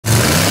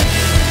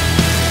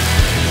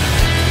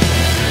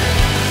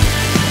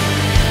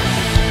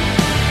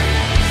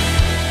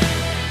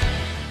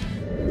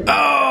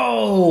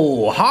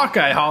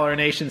Hawkeye Hauler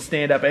Nation,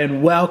 stand up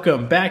and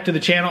welcome back to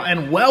the channel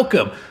and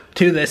welcome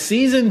to the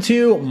Season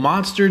 2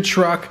 Monster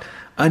Truck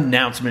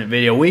announcement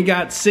video. We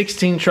got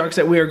 16 trucks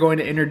that we are going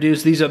to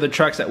introduce. These are the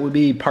trucks that will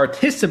be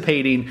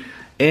participating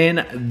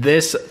in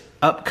this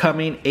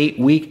upcoming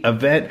 8-week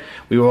event.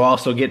 We will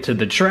also get to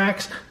the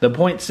tracks, the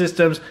point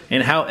systems,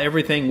 and how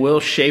everything will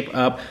shape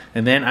up.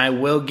 And then I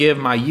will give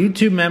my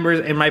YouTube members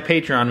and my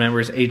Patreon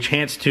members a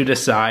chance to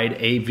decide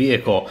a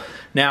vehicle.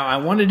 Now, I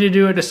wanted to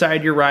do a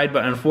Decide Your Ride,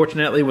 but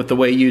unfortunately with the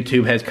way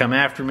YouTube has come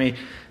after me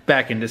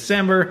back in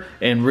December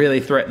and really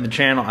threatened the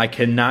channel, I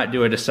cannot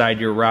do a Decide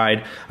Your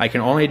Ride. I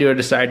can only do a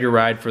Decide Your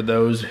Ride for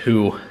those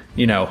who,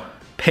 you know,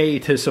 pay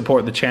to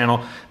support the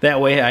channel.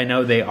 That way I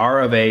know they are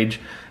of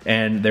age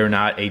and they're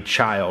not a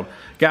child.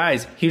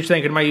 Guys, huge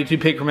thank you to my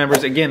YouTube Patreon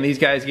members. Again, these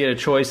guys get a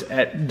choice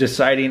at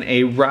deciding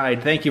a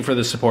ride. Thank you for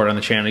the support on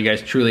the channel. You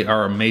guys truly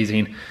are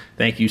amazing.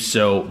 Thank you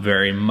so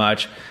very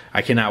much.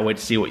 I cannot wait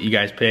to see what you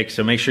guys pick,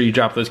 so make sure you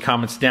drop those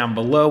comments down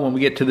below when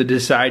we get to the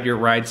Decide Your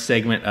Ride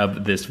segment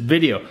of this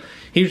video.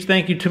 Huge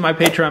thank you to my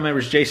Patreon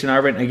members, Jace and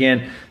Arvin.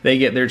 Again, they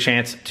get their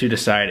chance to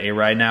decide a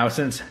ride. Now,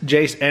 since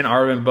Jace and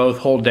Arvin both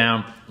hold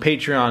down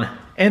Patreon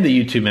and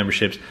the YouTube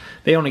memberships,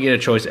 they only get a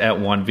choice at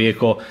one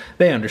vehicle.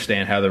 They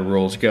understand how the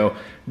rules go.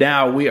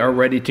 Now we are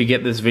ready to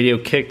get this video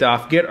kicked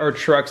off, get our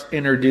trucks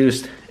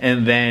introduced,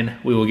 and then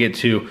we will get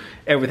to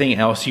everything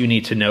else you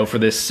need to know for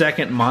this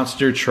second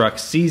monster truck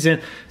season.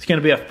 It's going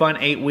to be a fun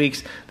 8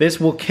 weeks. This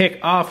will kick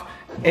off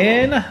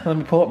in, let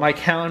me pull up my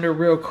calendar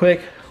real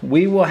quick.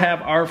 We will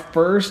have our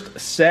first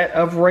set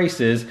of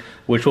races,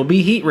 which will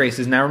be heat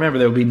races. Now remember,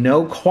 there will be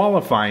no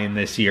qualifying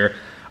this year.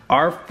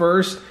 Our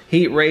first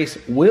heat race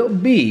will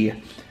be,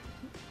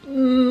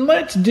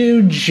 let's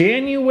do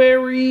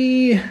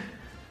January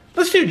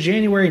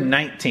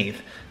 19th.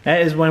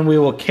 That is when we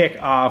will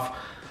kick off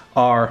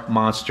our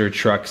monster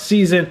truck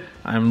season.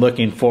 I'm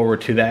looking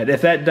forward to that.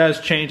 If that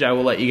does change, I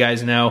will let you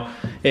guys know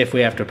if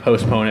we have to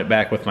postpone it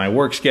back with my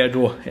work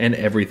schedule and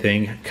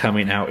everything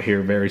coming out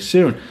here very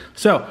soon.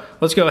 So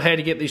let's go ahead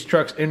and get these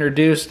trucks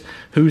introduced.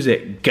 Who's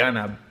it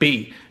gonna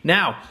be?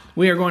 Now,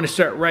 we are going to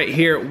start right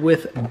here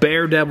with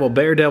Daredevil.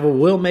 Daredevil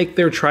will make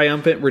their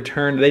triumphant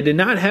return. They did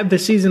not have the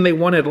season they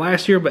wanted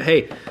last year, but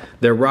hey,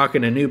 they're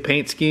rocking a new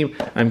paint scheme.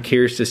 I'm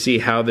curious to see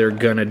how they're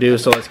gonna do.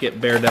 So let's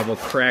get Daredevil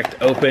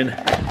cracked open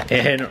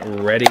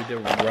and ready to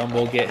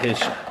rumble, get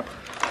his...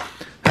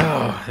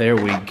 Oh, there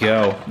we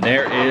go.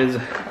 There is...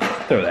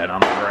 Throw that on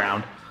the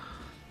ground.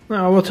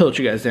 Now, we'll tilt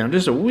you guys down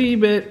just a wee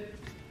bit.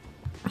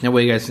 That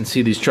way you guys can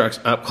see these trucks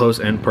up close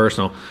and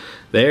personal.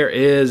 There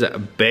is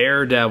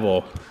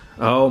Daredevil.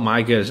 Oh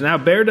my goodness. Now,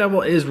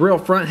 Daredevil is real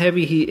front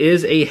heavy. He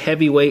is a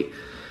heavyweight.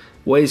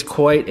 Weighs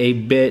quite a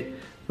bit.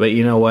 But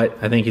you know what?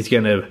 I think he's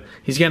gonna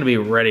be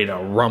ready to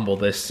rumble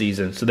this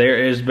season. So there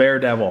is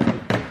Daredevil.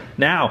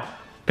 Now,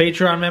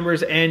 Patreon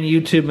members and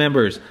YouTube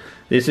members,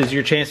 this is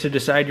your chance to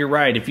decide your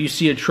ride. If you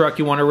see a truck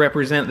you want to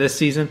represent this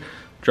season,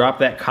 drop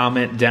that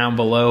comment down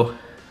below.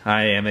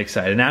 I am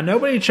excited. Now,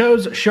 nobody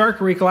chose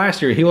Shark Reek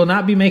last year. He will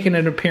not be making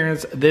an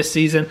appearance this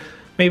season.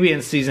 Maybe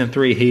in Season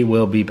 3 he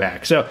will be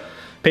back. So,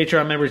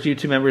 Patreon members,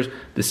 YouTube members,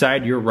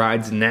 decide your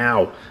rides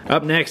now.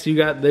 Up next, you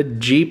got the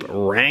Jeep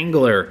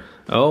Wrangler.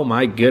 Oh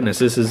my goodness,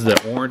 this is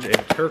the orange and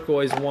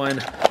turquoise one.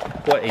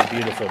 What a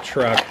beautiful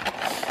truck.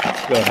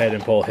 Let's go ahead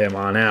and pull him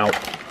on out.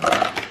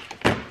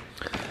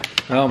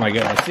 Oh my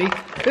goodness, see,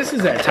 this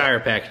is that tire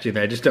packaging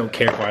that I just don't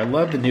care for. I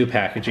love the new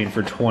packaging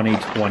for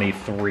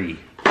 2023.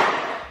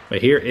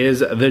 But here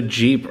is the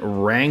Jeep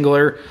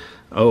Wrangler.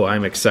 Oh,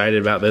 I'm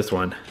excited about this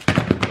one.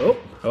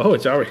 Oh,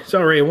 it's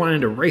already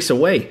wanting to race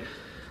away.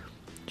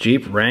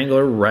 Jeep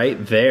Wrangler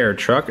right there,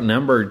 truck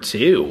number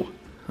 2.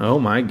 Oh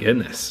my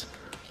goodness.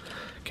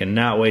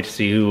 Cannot wait to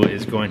see who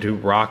is going to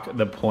rock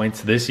the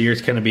points this year.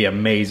 It's going to be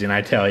amazing,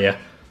 I tell you.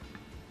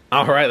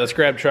 All right, let's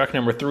grab truck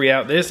number 3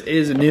 out. This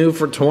is new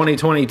for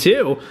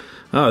 2022.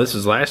 Oh, this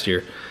is last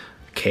year.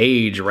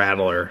 Cage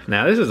Rattler.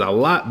 Now, this is a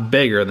lot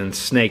bigger than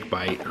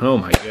Snakebite. Oh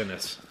my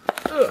goodness.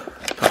 Ugh.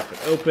 Let's pop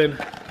it open.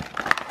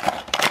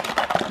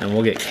 And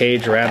we'll get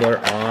Cage Rattler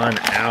on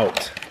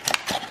out.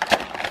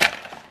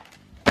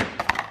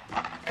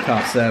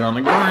 Toss that on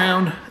the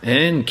ground.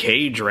 And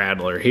Cage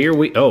Rattler. Here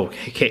we... Oh,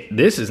 okay,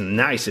 this is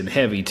nice and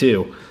heavy,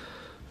 too.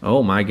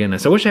 Oh, my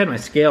goodness. I wish I had my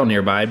scale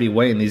nearby. I'd be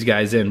weighing these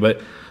guys in,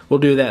 but we'll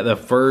do that the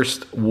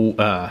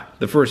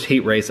first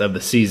heat race of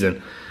the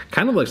season.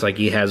 Kind of looks like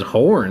he has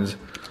horns.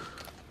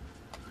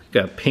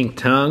 Got a pink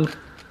tongue.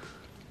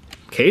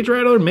 Cage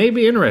Rattler may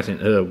be interesting.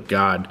 Oh,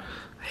 God.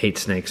 I hate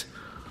snakes.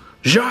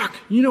 Jacques,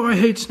 you know I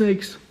hate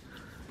snakes.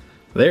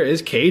 There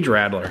is Cage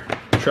Rattler.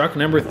 Truck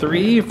number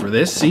 3 for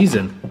this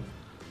season.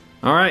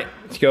 All right,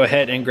 let's go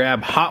ahead and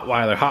grab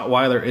Hotweiler.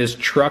 Hotweiler is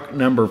truck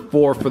number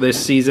 4 for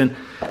this season.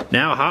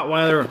 Now,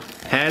 Hotweiler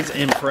has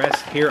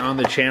impressed here on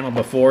the channel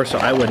before, so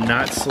I would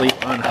not sleep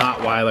on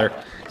Hotweiler.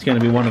 It's going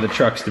to be one of the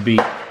trucks to beat.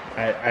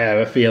 I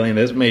have a feeling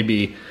this may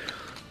be...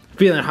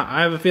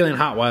 I have a feeling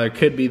Hotweiler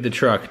could be the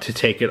truck to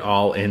take it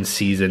all in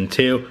Season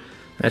 2.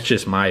 That's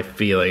just my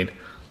feeling.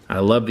 I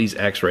love these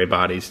X-ray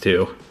bodies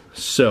too.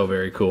 So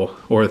very cool.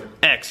 Or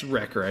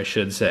X-Wrecker, I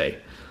should say.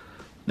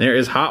 There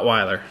is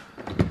Hotweiler.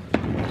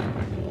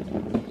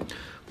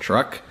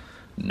 Truck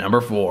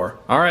number 4.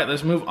 All right,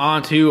 let's move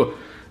on to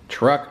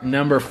truck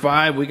number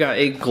 5. We got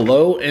a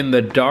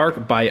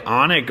glow-in-the-dark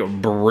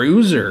Bionic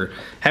Bruiser.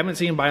 Haven't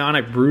seen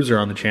Bionic Bruiser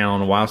on the channel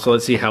in a while, so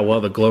let's see how well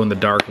the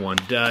glow-in-the-dark one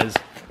does.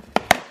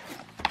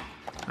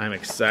 I'm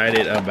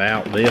excited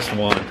about this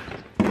one.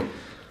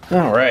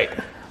 All right,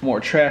 more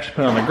trash to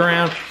put on the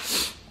ground.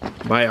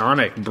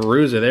 Bionic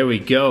Bruiser, there we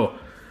go.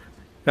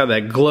 Got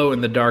that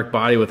glow-in-the-dark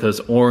body with those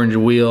orange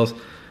wheels.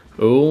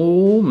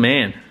 Oh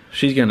man,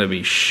 she's gonna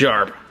be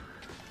sharp.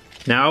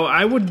 Now,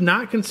 I would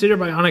not consider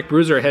Bionic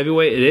Bruiser a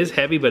heavyweight. It is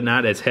heavy, but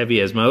not as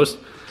heavy as most.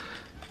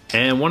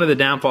 And one of the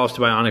downfalls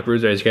to Bionic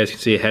Bruiser, as you guys can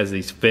see, it has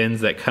these fins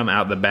that come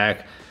out the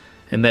back,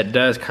 and that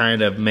does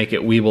kind of make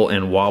it weeble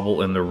and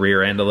wobble in the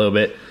rear end a little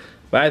bit.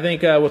 But I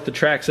think with the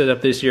track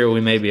setup this year,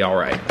 we may be all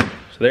right.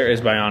 So there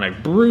is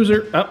Bionic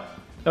Bruiser.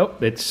 Oh,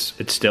 it's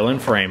still in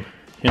frame.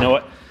 You know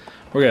what?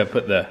 We're gonna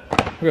put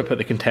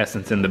the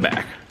contestants in the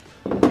back.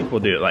 I think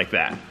we'll do it like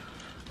that.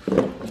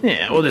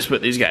 Yeah, we'll just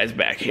put these guys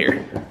back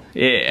here.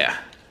 Yeah.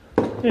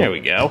 There we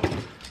go.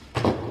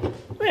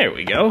 There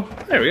we go.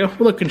 There we go.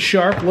 Looking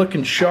sharp,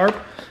 looking sharp.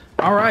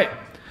 All right.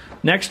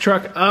 Next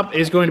truck up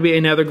is going to be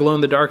another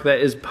glow-in-the-dark. That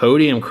is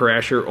Podium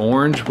Crasher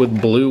Orange with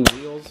blue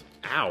wheels.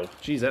 Ow.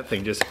 Geez, that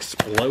thing just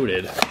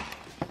exploded.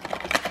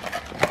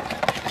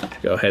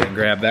 Go ahead and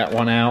grab that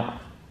one out.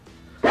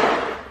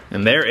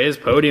 And there is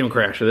Podium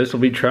Crasher. This will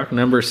be truck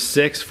number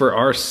 6 for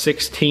our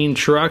 16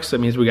 trucks. That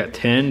means we got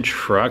 10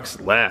 trucks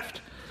left.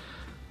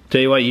 Tell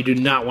you what, you do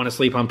not want to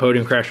sleep on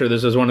Podium Crasher.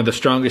 This is one of the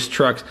strongest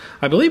trucks.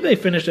 I believe they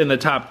finished in the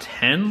top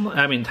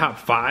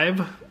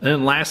 5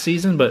 in last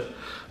season, but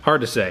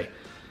hard to say.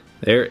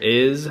 There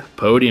is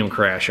Podium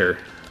Crasher.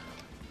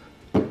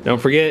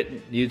 Don't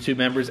forget, YouTube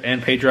members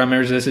and Patreon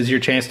members, this is your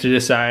chance to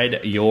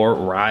decide your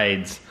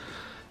rides.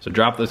 So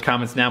drop those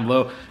comments down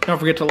below. Don't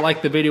forget to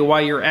like the video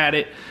while you're at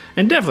it.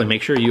 And definitely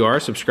make sure you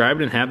are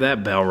subscribed and have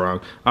that bell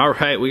rung. All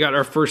right, we got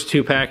our first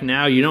 2-pack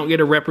now. You don't get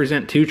to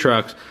represent 2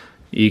 trucks.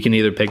 You can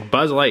either pick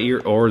Buzz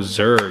Lightyear or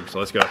Zurg. So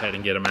let's go ahead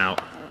and get them out.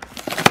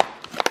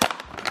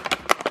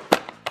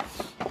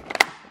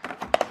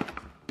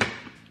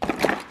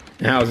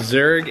 Now,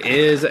 Zurg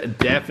is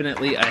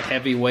definitely a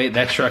heavyweight.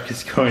 That truck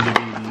is going to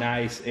be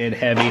nice and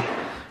heavy.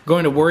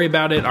 Going to worry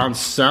about it on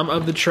some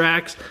of the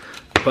tracks,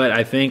 but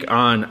I think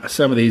on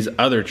some of these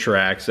other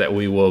tracks that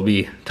we will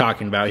be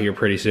talking about here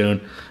pretty soon,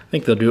 I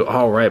think they'll do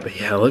all right.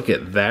 But yeah, look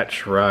at that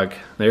truck.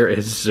 There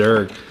is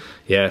Zurg.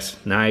 Yes,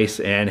 nice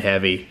and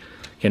heavy.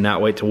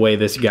 Cannot wait to weigh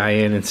this guy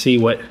in and see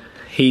what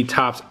he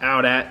tops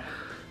out at.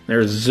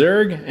 There's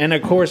Zurg, and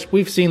of course,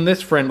 we've seen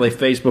this friendly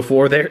face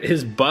before. There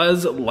is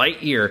Buzz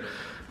Lightyear.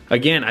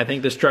 Again, I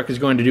think this truck is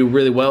going to do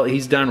really well.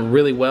 He's done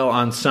really well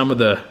on some of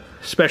the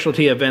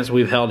specialty events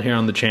we've held here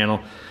on the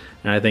channel,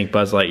 and I think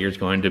Buzz Lightyear is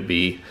going to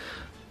be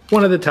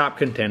one of the top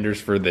contenders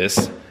for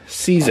this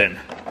season.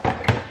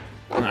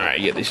 All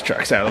right, get these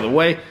trucks out of the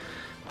way.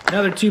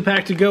 Another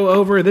 2-pack to go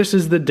over. This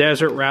is the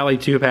Desert Rally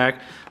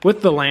 2-pack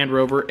with the Land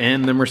Rover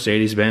and the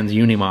Mercedes-Benz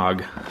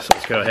Unimog. So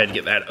let's go ahead and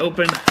get that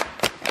open.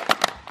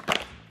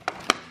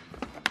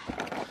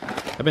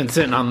 I've been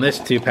sitting on this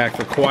 2-pack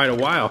for quite a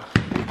while,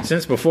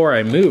 since before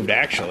I moved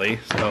actually,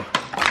 so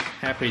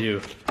happy to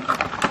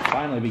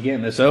finally be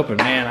getting this open.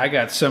 Man, I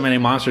got so many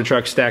monster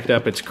trucks stacked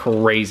up, it's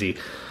crazy.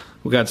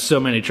 We've got so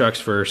many trucks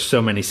for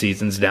so many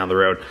seasons down the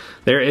road.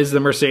 There is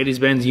the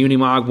Mercedes-Benz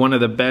Unimog, one of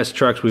the best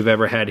trucks we've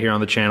ever had here on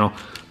the channel.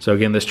 So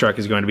again, this truck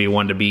is going to be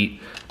one to beat.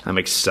 I'm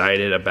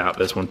excited about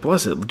this one.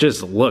 Plus, it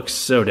just looks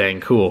so dang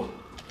cool.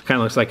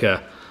 Kind of looks like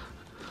a,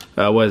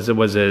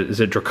 is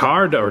it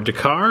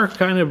Dakar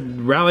kind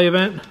of rally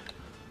event?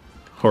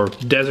 Or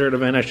desert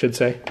event, I should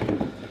say.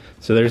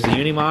 So there's the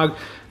Unimog.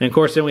 And of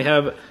course, then we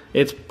have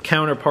its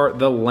counterpart,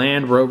 the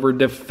Land Rover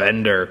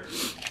Defender.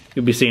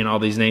 You'll be seeing all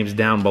these names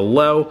down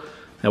below.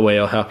 That way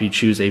it'll help you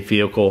choose a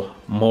vehicle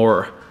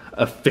more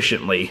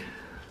efficiently.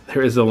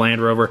 There is the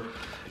Land Rover.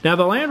 Now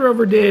the Land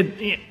Rover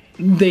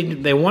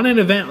they won an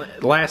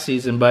event last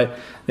season, but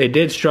they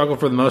did struggle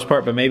for the most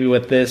part, but maybe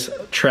with this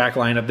track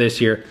lineup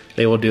this year,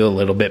 they will do a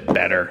little bit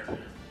better.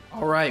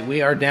 All right,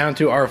 we are down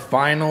to our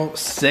final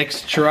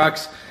 6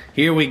 trucks.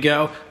 Here we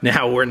go.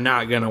 Now we're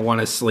not gonna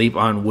wanna sleep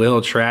on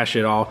Will Trash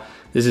at all.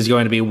 This is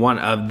going to be one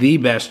of the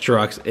best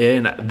trucks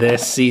in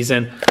this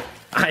season.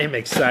 I am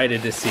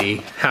excited to see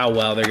how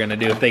well they're going to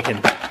do if they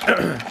can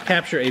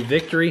capture a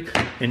victory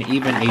and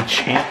even a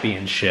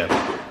championship.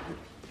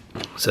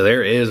 So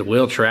there is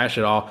Will Trash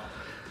It All.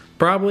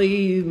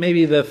 Probably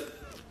maybe the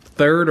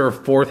 3rd or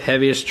 4th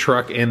heaviest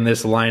truck in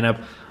this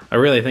lineup. I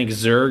really think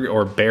Zurg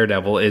or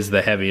Beardevil is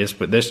the heaviest,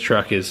 but this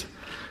truck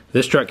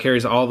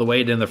carries all the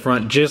weight in the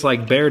front just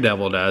like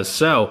Beardevil does.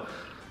 So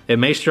it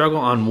may struggle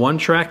on one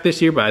track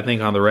this year, but I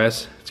think on the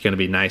rest it's going to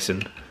be nice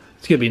and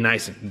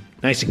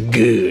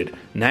good.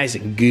 Nice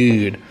and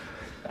good.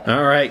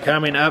 All right,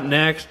 coming up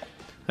next.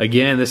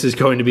 Again, this is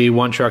going to be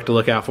one truck to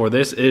look out for.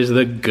 This is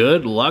the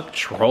Good Luck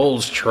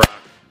Trolls truck.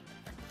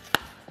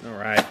 All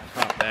right,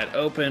 pop that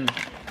open.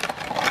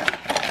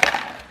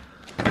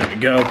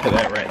 we go, put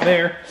that right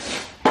there.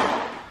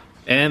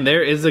 And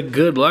there is a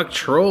Good Luck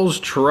Trolls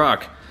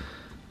truck.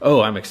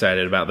 Oh, I'm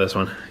excited about this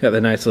one. Got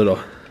the nice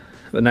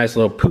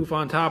little poof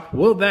on top.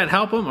 Will that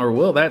help them or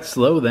will that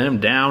slow them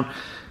down?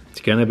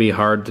 It's gonna be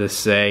hard to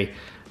say.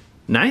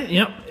 Nice, you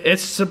know,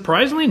 it's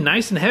surprisingly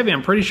nice and heavy.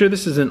 I'm pretty sure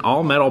this is an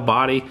all metal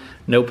body,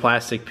 no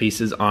plastic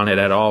pieces on it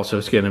at all. So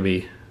it's gonna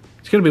be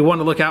one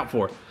to look out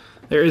for.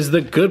 There is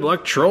the Good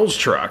Luck Trolls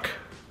truck.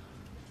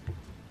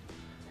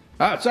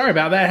 Sorry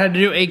about that. I had to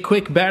do a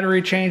quick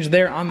battery change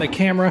there on the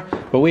camera,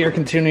 but we are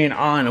continuing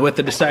on with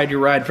the Decide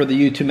Your Ride for the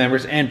YouTube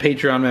members and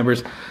Patreon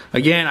members.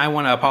 Again, I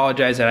want to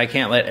apologize that I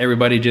can't let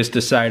everybody just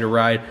decide a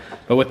ride,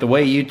 but with the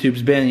way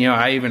YouTube's been, you know,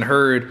 I even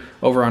heard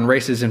over on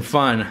Races and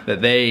Fun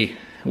that they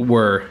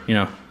were, you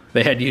know,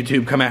 they had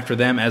YouTube come after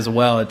them as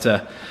well. It's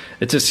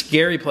a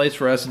scary place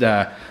for us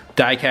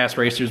diecast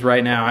racers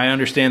right now. I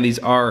understand these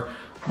are,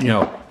 you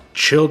know,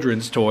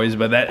 children's toys,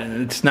 but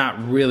it's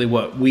not really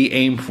what we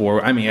aim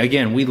for. I mean,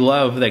 again, we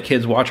love that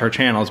kids watch our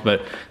channels,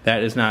 but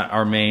that is not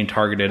our main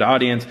targeted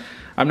audience.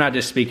 I'm not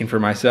just speaking for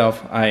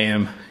myself. I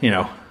am, you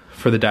know,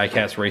 for the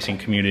diecast racing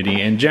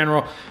community in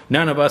general.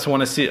 None of us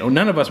want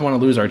to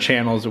lose our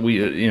channels.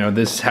 We, you know,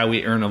 this is how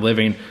we earn a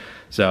living.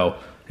 So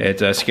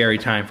it's a scary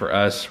time for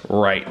us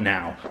right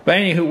now. But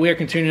anywho, we are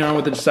continuing on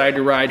with the Decide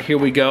to Ride. Here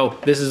we go.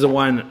 This is the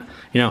one,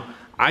 you know,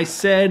 I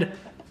said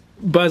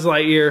Buzz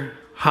Lightyear,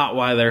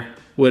 Hotweiler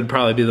would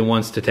probably be the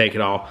ones to take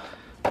it all.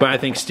 But I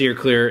think Steer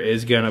Clear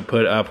is going to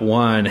put up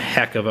one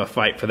heck of a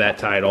fight for that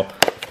title.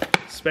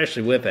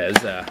 Especially with, as,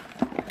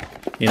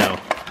 you know,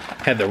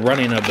 had the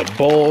running of the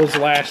Bulls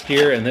last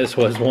year, and this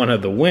was one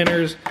of the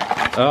winners.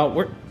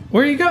 Where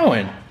are you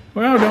going?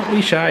 Well, don't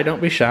be shy,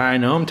 don't be shy. I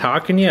know I'm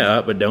talking you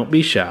up, but don't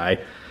be shy.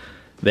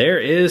 There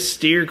is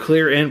Steer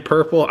Clear in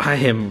purple.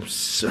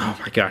 Oh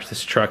my gosh,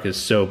 this truck is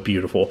so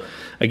beautiful.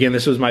 Again,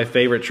 this was my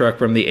favorite truck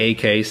from the A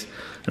case.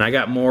 And I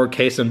got more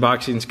case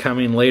unboxings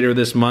coming later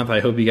this month. I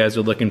hope you guys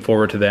are looking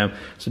forward to them.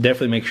 So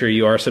definitely make sure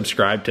you are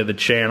subscribed to the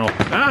channel.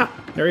 Ah,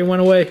 there he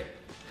went away.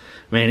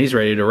 Man, he's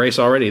ready to race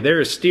already.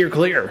 There is Steer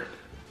Clear.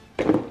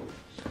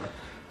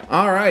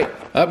 All right,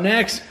 up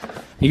next,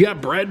 you got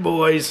Bread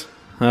Boys.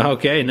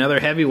 Okay, another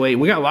heavyweight.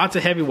 We got lots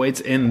of heavyweights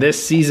in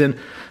this season.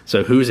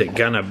 So who's it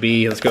gonna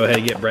be? Let's go ahead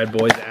and get Bread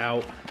Boys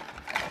out.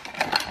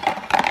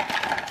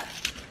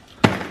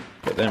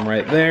 Put them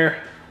right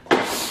there.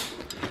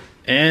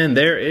 And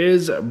there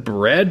is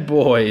Bread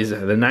Boys,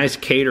 the nice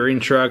catering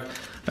truck.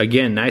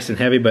 Again, nice and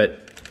heavy,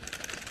 but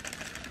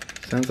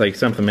sounds like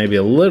something maybe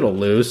a little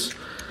loose.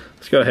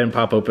 Let's go ahead and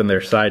pop open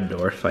their side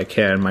door if I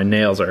can. My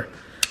nails are,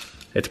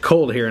 it's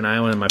cold here in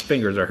Iowa and my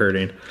fingers are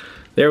hurting.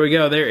 There we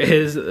go. There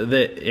is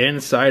the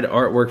inside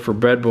artwork for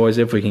Bread Boys,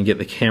 if we can get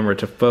the camera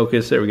to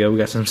focus. There we go. We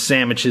got some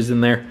sandwiches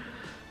in there.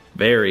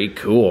 Very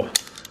cool.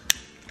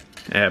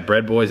 Yeah,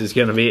 Bread Boys is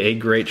going to be a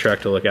great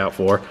truck to look out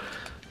for.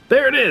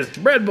 There it is,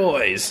 Bread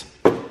Boys.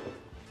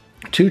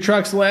 2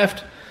 trucks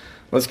left.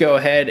 Let's go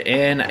ahead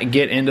and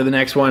get into the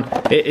next one.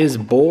 It is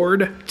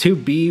Bored to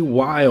Be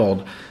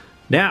Wild.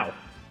 Now,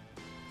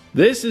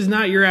 this is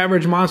not your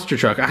average monster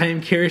truck. I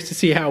am curious to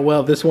see how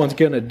well this one's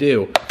gonna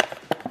do.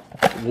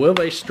 Will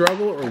they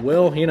struggle or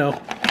will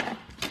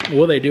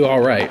they do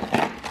all right?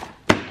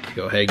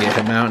 Go ahead and get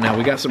him out. Now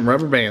we got some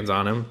rubber bands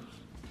on him.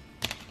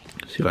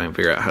 See if I can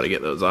figure out how to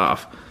get those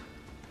off.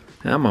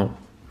 Come on.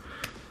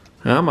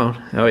 Come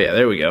on. Oh yeah,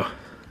 there we go.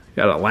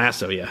 Gotta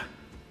lasso ya.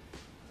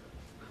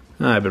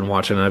 I've been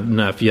watching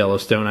enough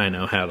Yellowstone. I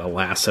know how to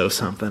lasso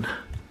something.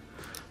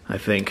 I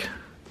think.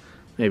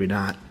 Maybe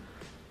not.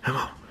 Come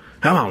on.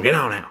 Come on, get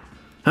on now.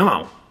 Come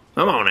on.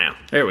 Come on now.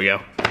 There we go.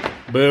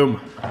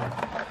 Boom.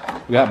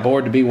 We got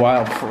Bored to Be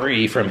Wild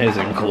free from his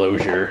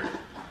enclosure.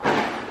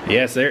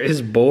 Yes, there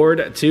is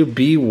Bored to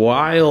Be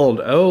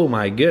Wild. Oh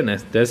my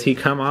goodness. Does he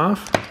come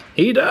off?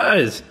 He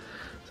does.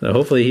 So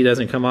hopefully he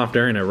doesn't come off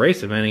during a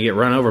race event and get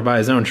run over by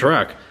his own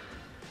truck.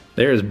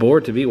 There's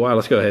Bored to Be Wild.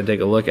 Let's go ahead and take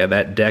a look at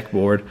that deck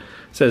board. It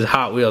says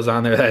Hot Wheels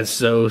on there. That's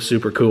so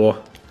super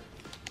cool.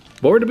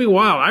 Bored to Be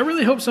Wild. I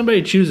really hope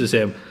somebody chooses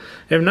him.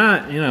 If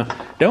not, you know,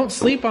 don't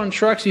sleep on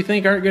trucks you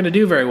think aren't going to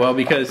do very well,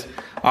 because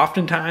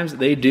oftentimes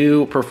they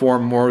do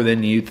perform more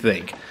than you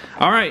think.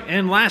 All right,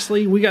 and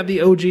lastly, we got the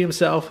OG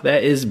himself.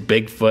 That is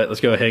Bigfoot. Let's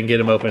go ahead and get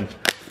him open.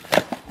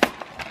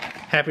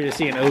 Happy to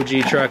see an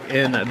OG truck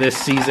in this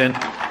season.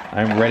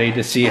 I'm ready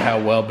to see how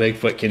well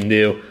Bigfoot can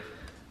do.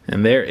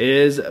 And there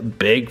is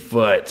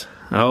Bigfoot.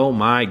 Oh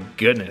my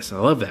goodness. I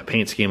love that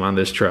paint scheme on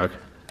this truck.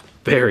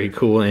 Very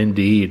cool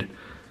indeed.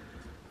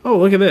 Oh,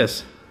 look at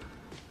this.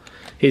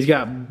 He's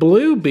got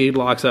blue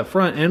beadlocks up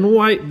front and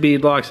white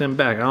beadlocks in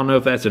back. I don't know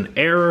if that's an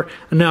error.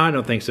 No, I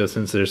don't think so,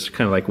 since there's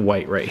kind of like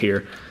white right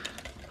here.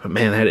 But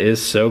man, that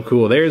is so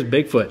cool. There's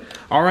Bigfoot.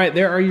 All right,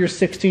 there are your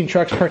 16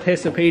 trucks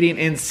participating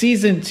in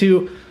Season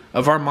 2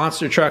 of our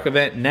Monster Truck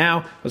event.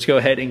 Now, let's go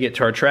ahead and get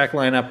to our track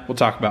lineup. We'll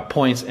talk about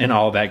points and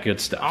all that good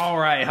stuff. All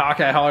right,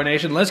 Hawkeye Hauler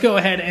Nation, let's go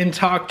ahead and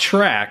talk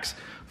tracks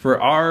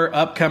for our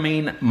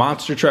upcoming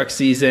Monster Truck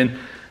season.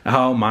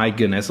 Oh my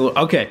goodness.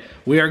 Okay,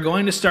 we are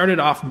going to start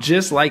it off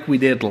just like we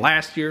did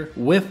last year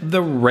with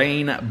the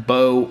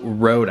Rainbow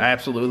Road. I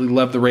absolutely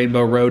love the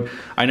Rainbow Road.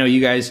 I know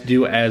you guys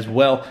do as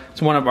well.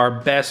 It's one of our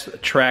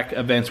best track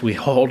events we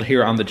hold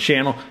here on the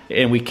channel,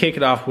 and we kick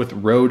it off with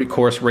road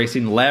course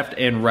racing left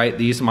and right.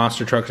 These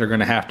monster trucks are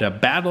going to have to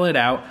battle it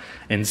out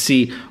and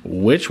see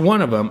which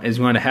one of them is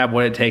going to have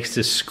what it takes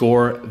to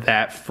score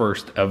that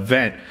first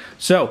event.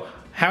 So,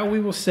 how we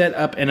will set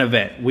up an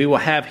event. We will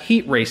have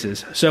heat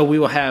races. So we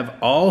will have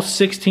all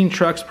 16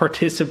 trucks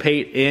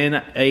participate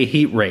in a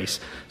heat race.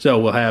 So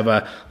we'll have,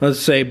 let's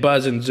say,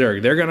 Buzz and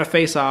Zerg. They're going to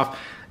face off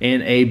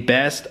in a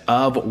best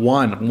of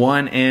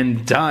one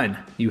and done.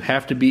 You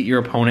have to beat your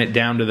opponent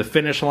down to the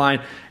finish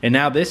line. And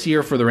now this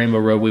year for the Rainbow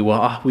Road, we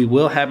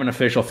will have an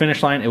official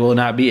finish line. It will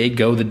not be a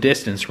go the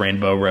distance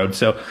Rainbow Road.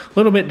 So a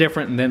little bit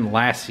different than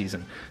last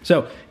season.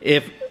 So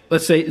if,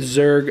 let's say,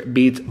 Zerg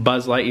beats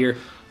Buzz Lightyear,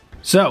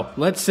 so,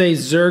 let's say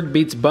Zerg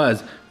beats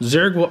Buzz.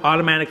 Zerg will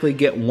automatically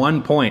get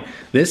 1 point.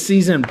 This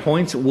season,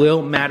 points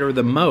will matter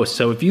the most.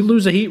 So, if you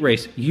lose a heat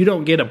race, you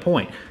don't get a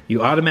point.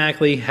 You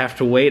automatically have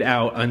to wait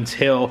out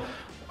until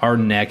our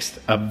next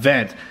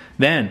event.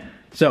 Then,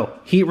 so,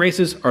 heat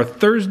races are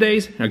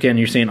Thursdays. Again,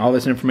 you're seeing all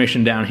this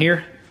information down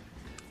here.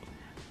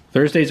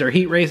 Thursdays are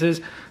heat races.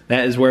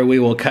 That is where we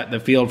will cut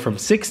the field from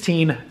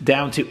 16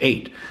 down to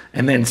 8.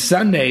 And then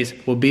Sundays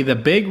will be the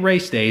big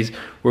race days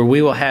where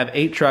we will have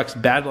 8 trucks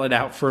battle it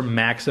out for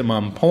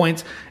maximum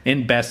points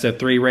in best of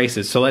 3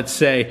 races. So let's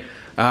say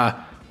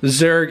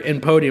Zerg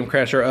and Podium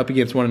Crash are up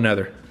against one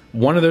another.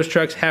 One of those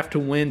trucks have to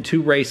win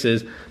 2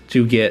 races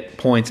to get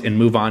points and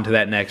move on to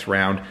that next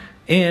round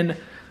in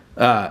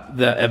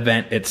the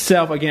event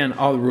itself. Again,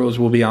 all the rules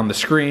will be on the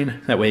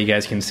screen. That way you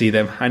guys can see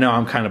them. I know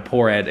I'm kind of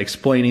poor at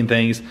explaining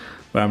things,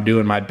 but I'm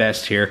doing my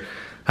best here.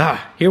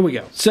 Here we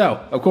go.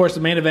 So, of course, the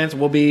main events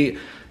will be,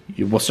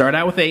 we'll start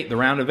out with 8, the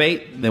round of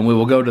 8, then we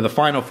will go to the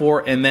final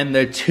 4, and then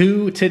the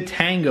 2 to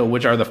tango,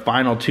 which are the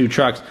final 2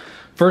 trucks.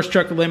 First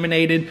truck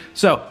eliminated.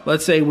 So,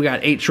 let's say we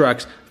got 8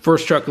 trucks.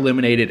 First truck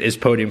eliminated is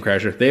Podium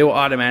Crasher. They will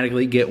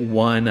automatically get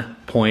 1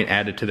 point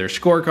added to their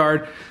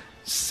scorecard.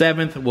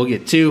 7th will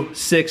get 2,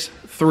 6th,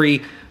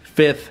 3,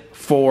 5th,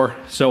 4,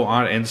 so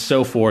on and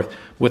so forth,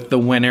 with the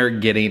winner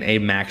getting a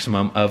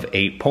maximum of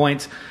 8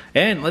 points.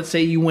 And let's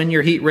say you win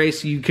your heat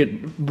race, you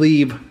could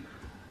leave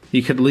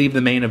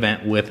the main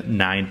event with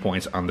 9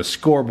 points on the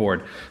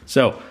scoreboard.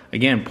 So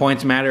again,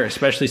 points matter,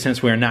 especially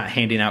since we are not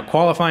handing out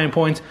qualifying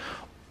points,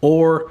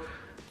 or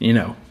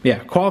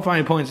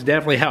qualifying points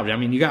definitely help. I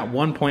mean, you got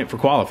 1 point for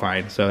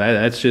qualifying, so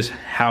that's just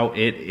how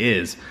it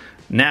is.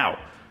 Now,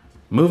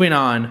 moving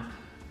on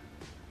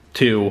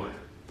to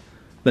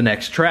the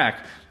next track.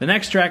 The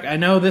next track, I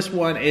know this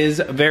one is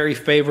very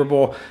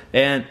favorable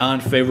and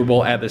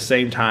unfavorable at the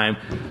same time.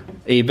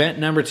 Event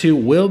number 2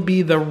 will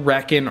be the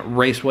Wreckin'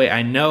 Raceway.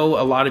 I know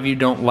a lot of you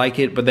don't like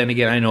it, but then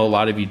again, I know a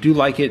lot of you do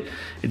like it.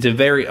 It's a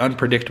very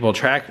unpredictable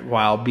track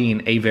while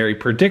being a very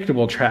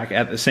predictable track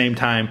at the same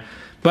time.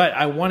 But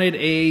I wanted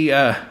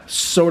a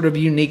sort of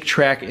unique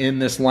track in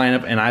this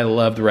lineup, and I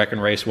love the Wreckin'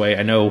 Raceway.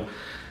 I know,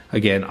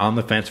 again, on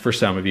the fence for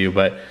some of you,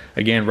 but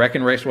again,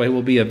 Wreckin' Raceway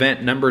will be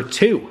event number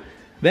 2.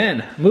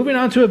 Then, moving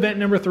on to event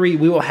number 3,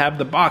 we will have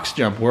the box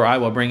jump, where I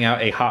will bring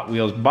out a Hot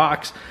Wheels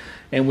box,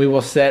 and we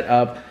will set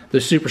up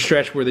the super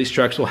stretch where these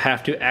trucks will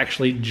have to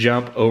actually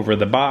jump over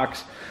the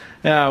box.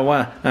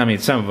 Well, I mean,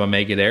 some of them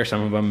may get there,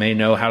 some of them may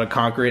know how to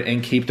conquer it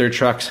and keep their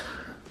trucks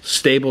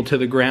stable to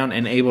the ground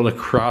and able to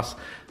cross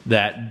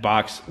that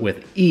box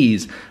with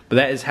ease. But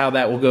that is how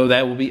that will go.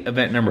 That will be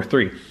event number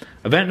 3.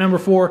 Event number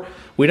 4,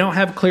 we don't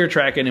have clear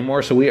track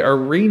anymore, so we are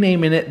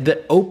renaming it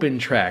the open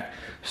track.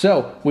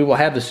 So we will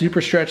have the super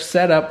stretch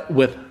set up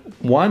with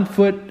 1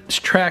 foot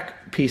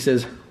track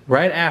pieces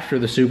right after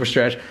the super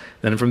stretch.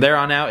 Then from there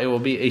on out, it will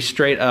be a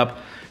straight up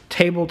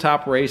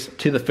tabletop race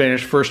to the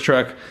finish. First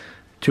truck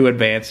to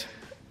advance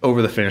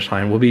over the finish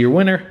line will be your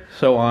winner,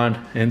 so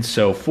on and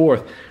so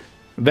forth.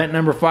 Event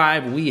number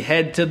 5, we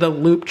head to the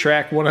loop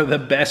track, one of the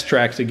best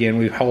tracks again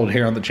we hold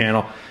here on the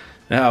channel.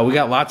 We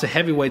got lots of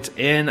heavyweights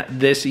in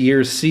this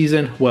year's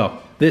season. Well,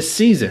 this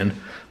season,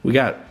 we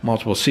got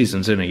multiple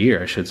seasons in a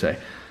year, I should say.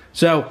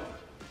 So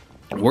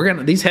we're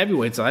gonna, these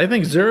heavyweights, I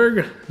think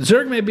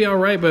Zerg may be all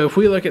right, but if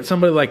we look at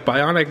somebody like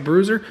Bionic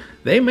Bruiser,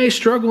 they may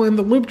struggle in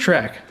the loop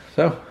track.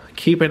 So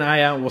keep an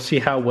eye out. We'll see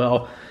how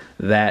well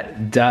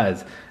that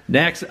does.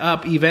 Next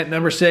up, event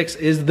number 6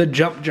 is the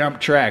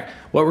jump track.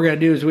 What we're going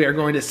to do is we are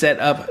going to set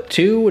up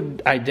 2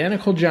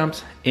 identical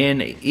jumps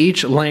in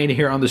each lane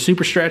here on the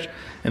super stretch,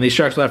 and these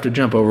trucks will have to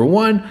jump over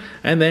 1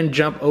 and then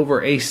jump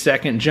over a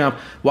second jump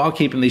while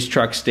keeping these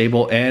trucks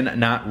stable and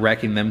not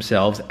wrecking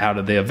themselves out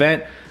of the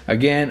event.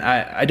 Again,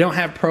 I don't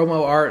have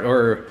promo art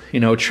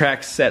or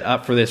tracks set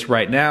up for this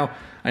right now.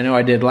 I know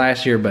I did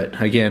last year,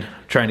 but again,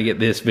 trying to get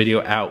this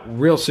video out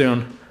real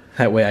soon.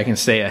 That way I can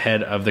stay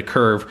ahead of the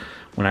curve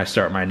when I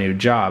start my new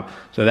job.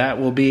 So that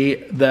will be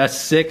the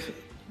 6th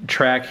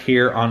track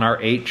here on our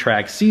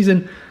 8-track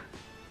season.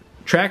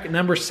 Track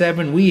number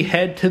 7, we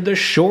head to the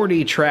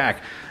shorty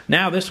track.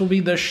 Now, this will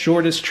be the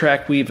shortest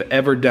track we've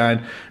ever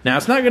done. Now,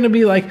 it's not going to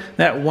be like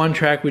that one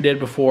track we did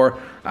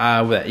before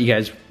that you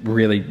guys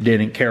really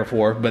didn't care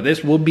for, but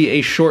this will be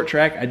a short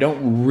track. I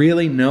don't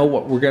really know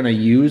what we're going to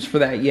use for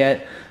that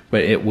yet,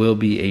 but it will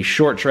be a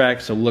short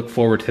track, so look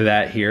forward to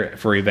that here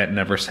for event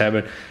number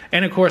 7.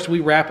 And of course, we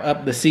wrap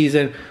up the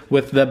season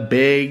with the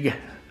big,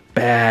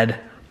 bad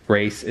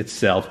race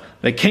itself.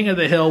 The King of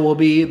the Hill will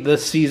be the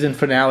season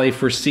finale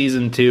for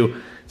Season 2.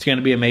 It's going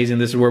to be amazing.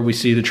 This is where we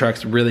see the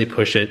trucks really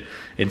push it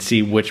and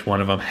see which one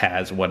of them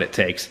has what it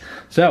takes.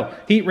 So,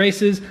 heat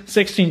races,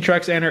 16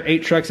 trucks enter,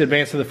 8 trucks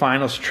advance to the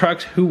finals.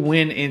 Trucks who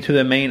win into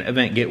the main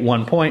event get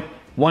 1 point.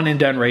 1 and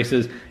done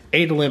races,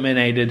 8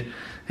 eliminated,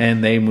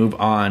 and they move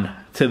on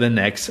to the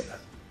next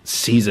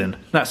season.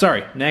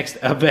 Next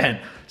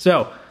event.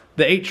 So,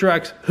 the 8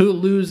 trucks who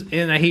lose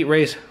in a heat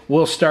race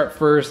will start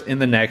first in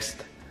the next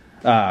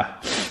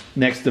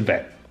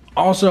event.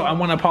 Also, I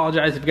want to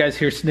apologize if you guys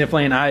hear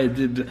sniffling. I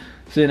did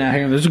sitting out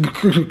here in this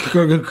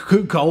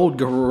cold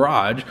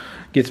garage.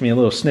 Gets me a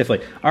little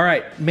sniffly. All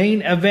right,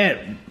 main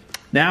event.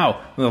 Now,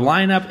 the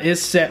lineup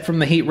is set from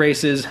the heat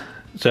races.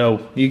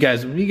 So, if you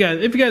guys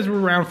were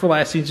around for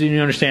last season,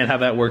 you understand how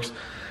that works.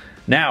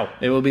 Now,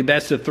 it will be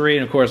best of 3,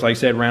 and of course, like I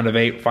said, round of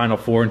 8, final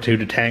 4 and 2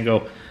 to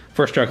tango.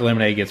 First truck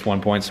eliminated gets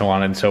 1 point, so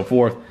on and so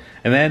forth.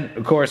 And then,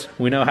 of course,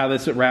 we know how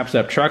this wraps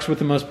up. Trucks with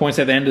the most points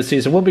at the end of the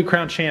season will be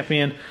crowned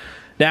champion.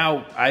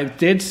 Now, I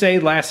did say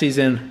last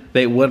season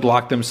they would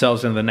lock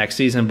themselves into the next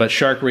season, but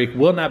Shark Week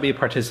will not be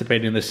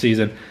participating this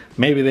season.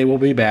 Maybe they will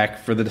be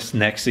back for this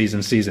next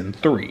season, Season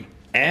 3.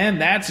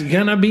 And that's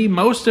going to be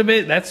most of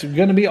it. That's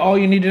going to be all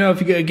you need to know.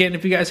 If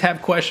you guys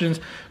have questions,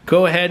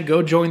 go ahead,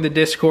 go join the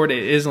Discord.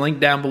 It is linked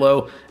down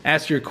below.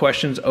 Ask your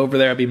questions over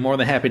there. I'd be more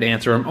than happy to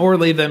answer them, or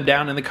leave them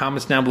down in the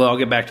comments down below. I'll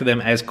get back to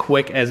them as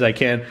quick as I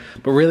can.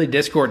 But really,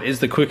 Discord is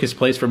the quickest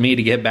place for me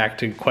to get back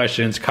to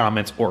questions,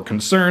 comments, or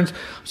concerns.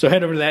 So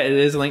head over to that. It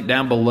is linked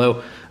down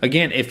below.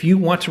 Again, if you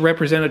want to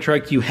represent a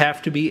truck, you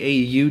have to be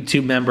a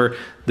YouTube member.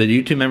 The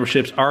YouTube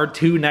memberships are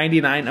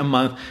 $2.99 a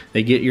month.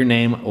 They get your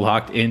name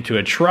locked into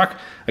a truck.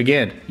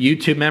 Again,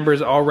 YouTube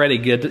members already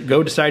good.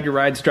 Go decide your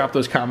rides. Drop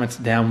those comments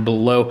down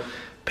below.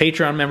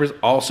 Patreon members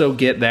also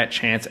get that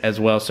chance as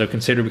well, so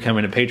consider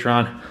becoming a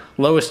Patreon.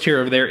 Lowest tier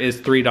over there is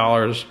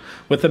 $3,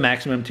 with the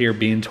maximum tier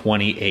being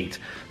 $28.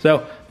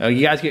 So you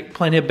guys get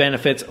plenty of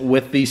benefits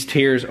with these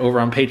tiers over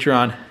on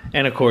Patreon,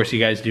 and of course you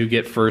guys do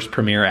get first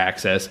premier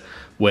access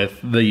with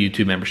the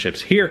YouTube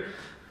memberships here.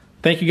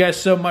 Thank you guys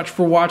so much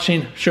for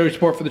watching. Show your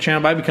support for the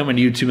channel by becoming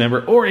a YouTube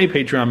member or a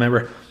Patreon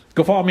member.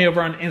 Go follow me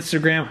over on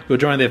Instagram. Go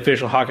join the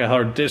official Hawkeye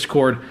Hauler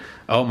Discord.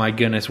 Oh my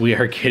goodness, we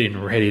are getting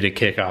ready to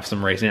kick off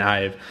some racing.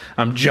 I'm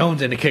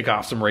jonesing to kick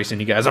off some racing,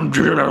 you guys. I'm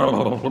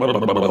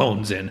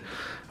jonesing.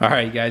 All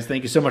right, guys,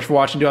 thank you so much for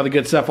watching. Do all the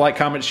good stuff. Like,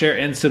 comment, share,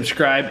 and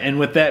subscribe. And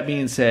with that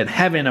being said,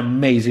 have an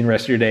amazing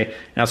rest of your day.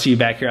 And I'll see you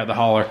back here at the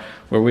Hauler,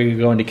 where we're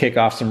going to kick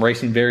off some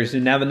racing very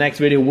soon. Now, the next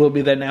video will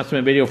be the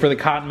announcement video for the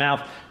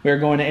Cottonmouth. We're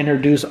going to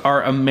introduce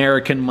our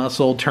American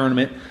Muscle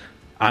Tournament.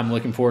 I'm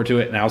looking forward to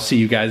it, and I'll see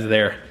you guys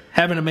there.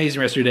 Have an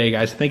amazing rest of your day,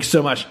 guys. Thanks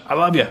so much. I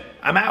love you.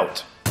 I'm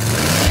out.